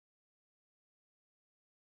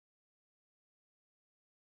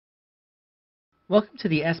Welcome to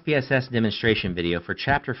the SPSS demonstration video for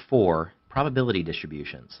Chapter 4, Probability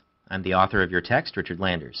Distributions. I'm the author of your text, Richard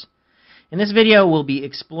Landers. In this video, we'll be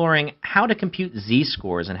exploring how to compute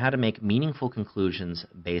z-scores and how to make meaningful conclusions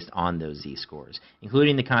based on those z-scores,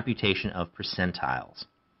 including the computation of percentiles.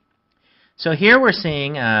 So here we're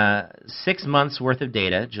seeing 6 months worth of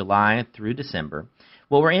data, July through December.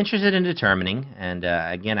 What we're interested in determining, and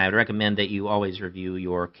again, I would recommend that you always review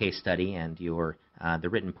your case study and your the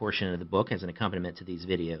written portion of the book as an accompaniment to these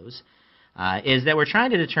videos, is that we're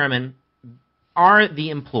trying to determine, are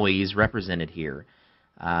the employees represented here,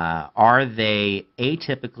 are they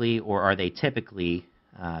atypically or are they typically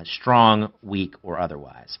strong, weak, or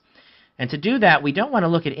otherwise? And to do that, we don't want to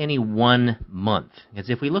look at any one month,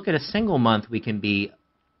 because if we look at a single month, we can be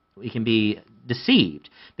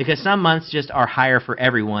deceived, because some months just are higher for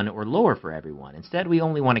everyone or lower for everyone. Instead, we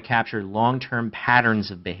only want to capture long-term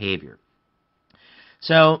patterns of behavior.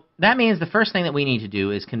 So that means the first thing that we need to do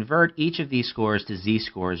is convert each of these scores to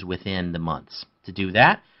z-scores within the months. To do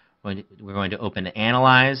that, we're going to open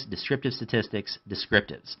Analyze, Descriptive Statistics,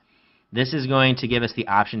 Descriptives. This is going to give us the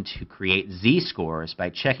option to create z-scores by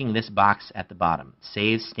checking this box at the bottom,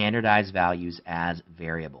 Save Standardized Values as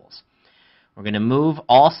Variables. We're going to move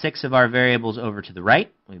all 6 of our variables over to the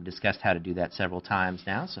right. We've discussed how to do that several times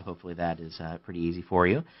now, so hopefully that is pretty easy for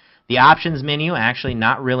you. The options menu, actually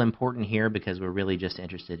not real important here because we're really just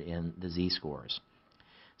interested in the z-scores.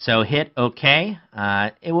 So hit OK.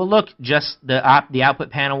 It will look just, the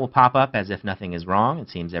output panel will pop up as if nothing is wrong. It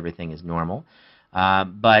seems everything is normal.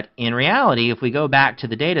 But in reality, if we go back to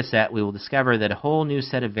the data set, we will discover that a whole new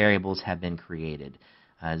set of variables have been created,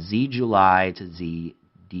 z-July to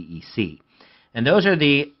z-DEC. And those are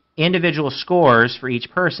the individual scores for each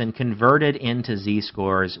person converted into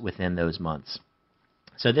z-scores within those months.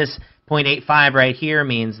 So this 0.85 right here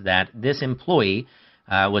means that this employee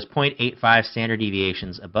was 0.85 standard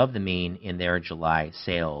deviations above the mean in their July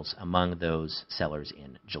sales among those sellers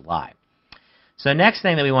in July. So next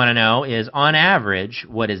thing that we want to know is, on average,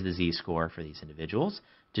 what is the z-score for these individuals?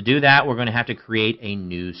 To do that, we're going to have to create a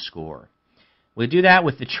new score. We do that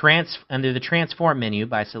with under the Transform menu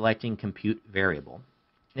by selecting Compute Variable.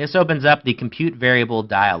 This opens up the Compute Variable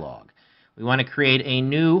dialog. We want to create a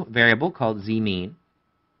new variable called z-mean,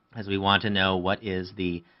 as we want to know what is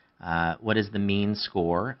the mean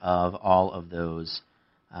score of all of those.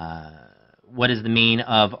 What is the mean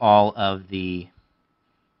of all of the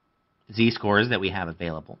z-scores that we have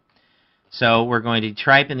available? So we're going to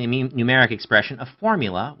type in the numeric expression a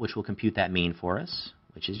formula which will compute that mean for us,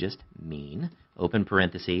 which is just mean, open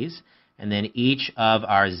parentheses, and then each of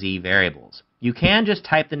our z variables. You can just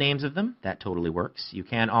type the names of them. That totally works. You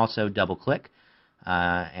can also double-click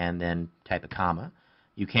and then type a comma.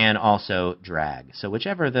 You can also drag. So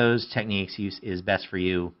whichever of those techniques is best for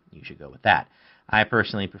you, you should go with that. I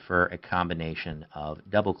personally prefer a combination of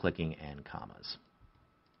double-clicking and commas,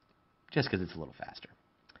 just because it's a little faster.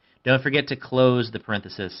 Don't forget to close the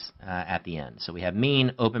parenthesis at the end. So we have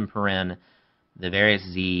mean, open paren, the various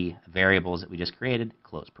z variables that we just created,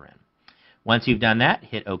 close paren. Once you've done that,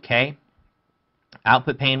 hit OK.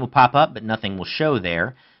 Output pane will pop up, but nothing will show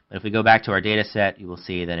there. But if we go back to our data set, you will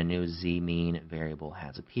see that a new z-mean variable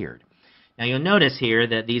has appeared. Now you'll notice here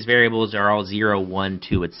that these variables are all 0, 1,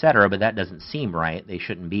 2, etc., but that doesn't seem right. They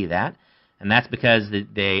shouldn't be that. And that's because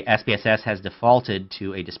the SPSS has defaulted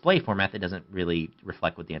to a display format that doesn't really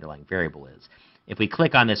reflect what the underlying variable is. If we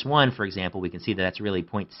click on this one, for example, we can see that that's really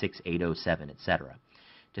 0.6807, etc.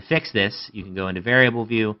 To fix this, you can go into Variable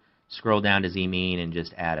View, scroll down to z-mean, and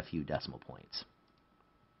just add a few decimal points.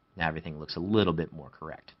 Now everything looks a little bit more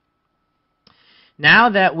correct. Now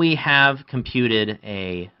that we have computed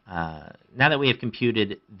the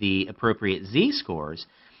appropriate z-scores,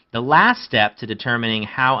 the last step to determining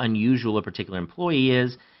how unusual a particular employee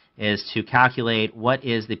is to calculate what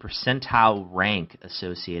is the percentile rank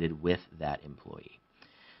associated with that employee.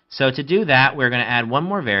 So to do that, we're going to add one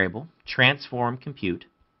more variable, transform compute.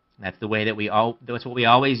 That's the way that that's what we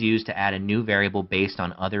always use to add a new variable based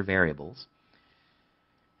on other variables.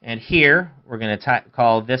 And here we're going to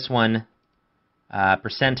call this one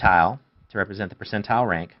percentile to represent the percentile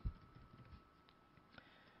rank.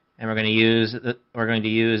 And we're going to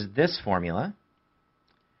use this formula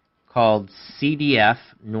called CDF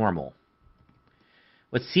normal.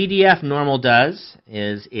 What CDF normal does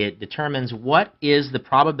is it determines what is the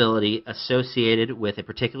probability associated with a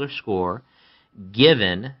particular score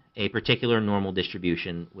given a particular normal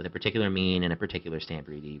distribution with a particular mean and a particular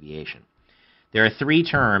standard deviation. There are 3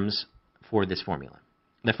 terms for this formula.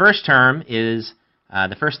 The first term is,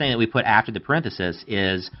 the first thing that we put after the parenthesis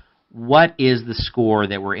is what is the score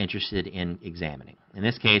that we're interested in examining. In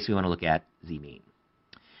this case, we want to look at z-mean.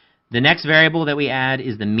 The next variable that we add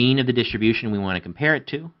is the mean of the distribution we want to compare it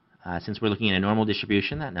to. Since we're looking at a normal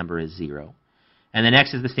distribution, that number is 0. And the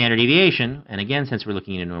next is the standard deviation, and again, since we're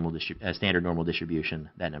looking at a standard normal distribution,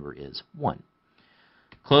 that number is 1.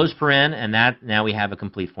 Close paren, and that now we have a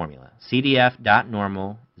complete formula.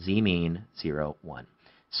 CDF.normal, z-mean, 0, 1.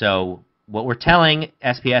 So what we're telling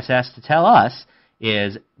SPSS to tell us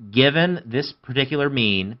is, given this particular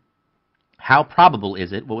mean, how probable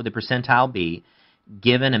is it, what would the percentile be,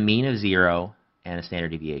 given a mean of 0 and a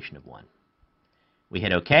standard deviation of 1. We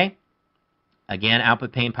hit OK. Again,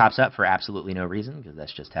 output pane pops up for absolutely no reason, because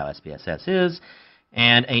that's just how SPSS is.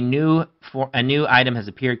 And a new item has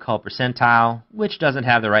appeared called percentile, which doesn't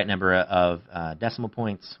have the right number of decimal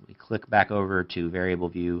points. We click back over to variable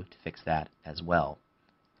view to fix that as well.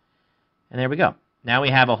 And there we go. Now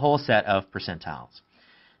we have a whole set of percentiles.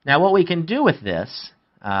 Now what we can do with this,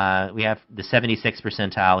 we have the 76th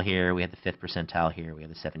percentile here, we have the 5th percentile here, we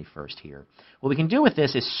have the 71st here. What we can do with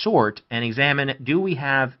this is sort and examine, do we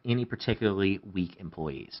have any particularly weak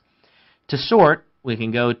employees? To sort, we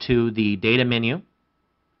can go to the data menu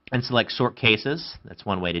and select sort cases. That's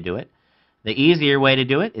one way to do it. The easier way to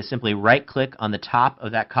do it is simply right-click on the top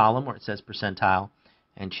of that column where it says percentile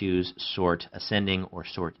and choose sort ascending or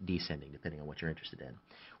sort descending, depending on what you're interested in.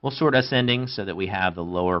 We'll sort ascending so that we have the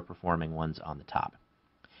lower performing ones on the top.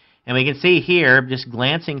 And we can see here, just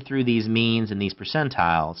glancing through these means and these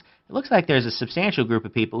percentiles, it looks like there's a substantial group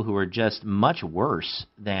of people who are just much worse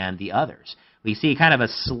than the others. We see kind of a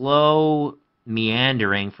slow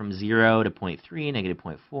meandering from 0 to 0.3, negative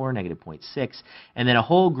 0.4, negative 0.6, and then a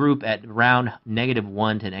whole group at around negative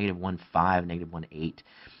 1 to negative 1.5, negative 1.8.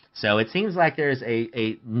 So it seems like there's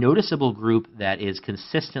a noticeable group that is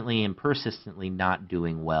consistently and persistently not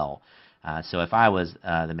doing well. So if I was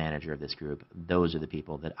the manager of this group, those are the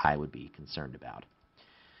people that I would be concerned about.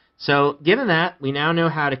 So given that, we now know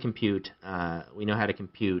how to compute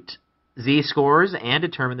z-scores and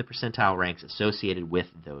determine the percentile ranks associated with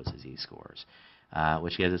those z-scores,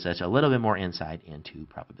 which gives us a little bit more insight into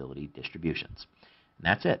probability distributions. And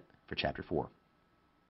that's it for Chapter 4.